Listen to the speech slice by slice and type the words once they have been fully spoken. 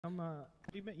Have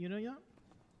you met Yuno yet?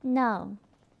 No.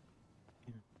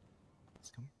 Yeah.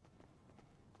 Let's come.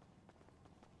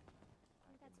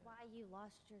 That's why you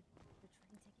lost your train ticket.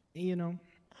 Hey, you know.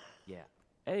 Yeah.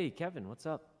 Hey, Kevin, what's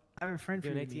up? I have a friend for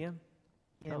Doing you. ATM?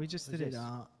 Yeah, we just did it.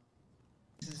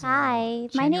 This is, Hi,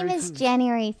 my name January is Foods.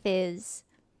 January Fizz.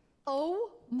 Oh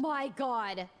my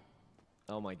god.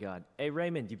 Oh my god. Hey,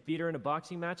 Raymond, you beat her in a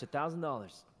boxing match,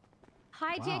 $1,000.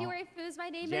 Hi, Wow. January Foods. My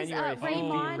name January, is if you beat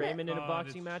Raymond. Raymond in a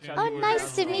boxing match, I'll Oh, give you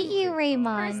nice to meet you, First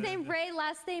Raymond. name Ray,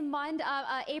 last name Mund.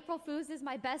 April Foods is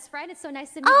my best friend. It's so nice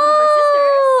to meet one of her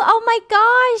sisters. Oh my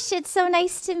gosh, it's so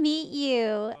nice to meet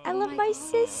you. I love my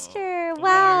sister.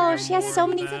 Wow, she has so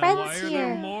many friends Why are there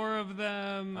here. more of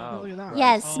them? Oh, Look at that.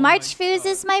 Yes, Oh March my Foos God.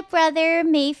 is my brother,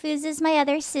 May Foos is my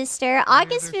other sister,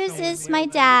 August there's Foos so is many my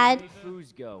of them. dad. May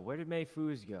Foos go? Where did May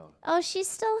Foos go? Oh, she's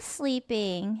still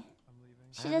sleeping.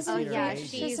 She I haven't doesn't, seen her in yeah, ages.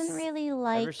 she doesn't she's- really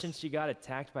like... Ever since she got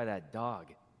attacked by that dog.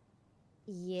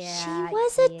 Yeah. She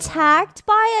was attacked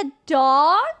by a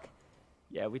dog?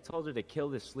 Yeah, we told her to kill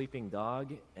this sleeping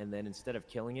dog, and then instead of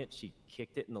killing it, she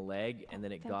kicked it in the leg, and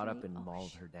then it got up and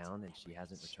mauled her down, and she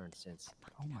hasn't returned since.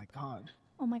 Oh my god.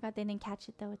 Oh my god, they didn't catch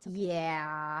it though. It's okay.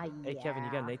 Yeah. Hey, Kevin,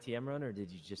 you got an ATM run, or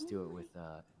did you just do it with,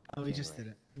 Oh, we just January?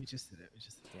 did it. We just did it. We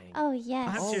just did it. Dang. Oh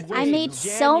yes, Oh, I wait, made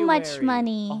so much January.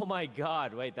 money. Oh my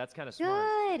god, wait, that's kind of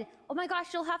smart. Good. Oh my gosh,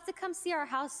 you'll have to come see our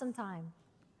house sometime.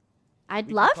 I'd We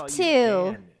can love call you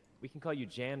to. Jan. We can call you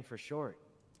Jan for short.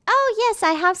 Oh yes,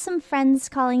 I have some friends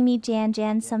calling me Jan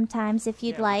Jan sometimes if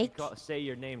you'd Yeah, we like. could say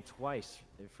your name twice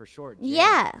for short. Jan.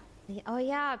 Yeah. Oh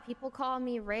yeah, people call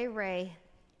me Ray Ray.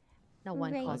 No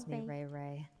one Ray calls me Ray. Ray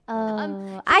Ray.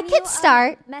 Oh, I Can could you,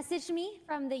 start. Message me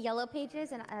from the yellow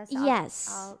pages and Yes.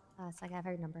 so I have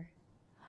her number.